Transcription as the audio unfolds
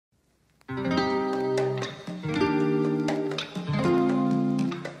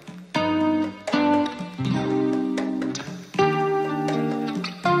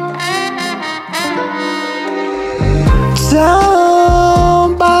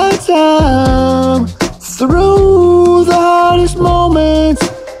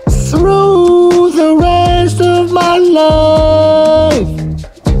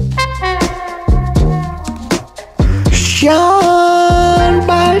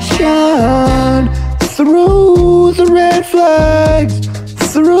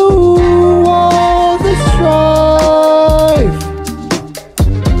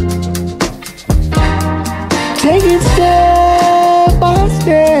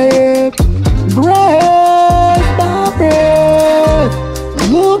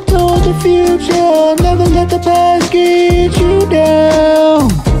get you down.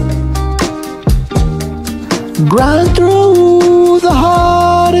 Grind through the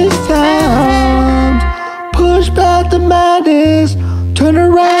hardest times. Push back the madness. Turn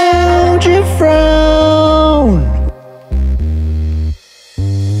around your frown.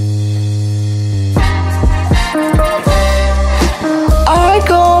 I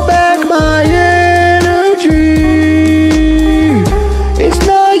call back my energy. It's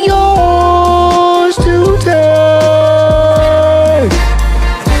not yours to take.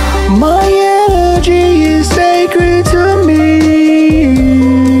 My energy is sacred to me.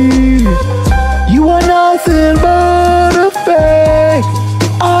 You are nothing but a fake.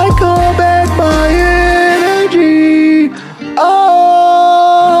 I call back my energy. Oh.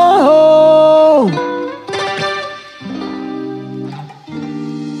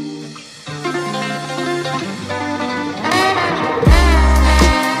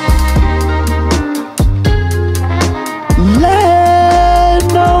 Let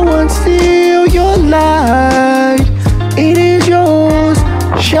no one steal your light. It is yours,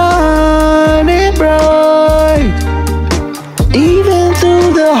 shine it bright. Even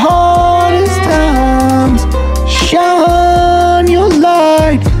through the hardest times, shine your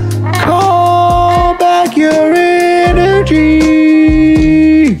light. Call back your energy.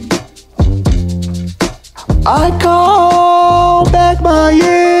 I call back my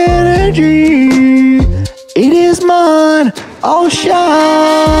energy. It is mine, I'll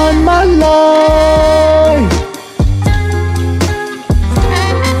shine my light.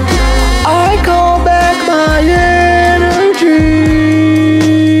 I call back my energy.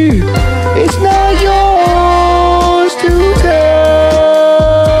 It's not yours to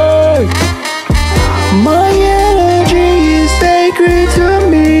take. My energy is sacred to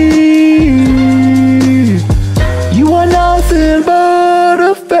me. You are nothing but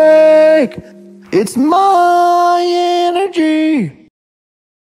a fake. It's mine.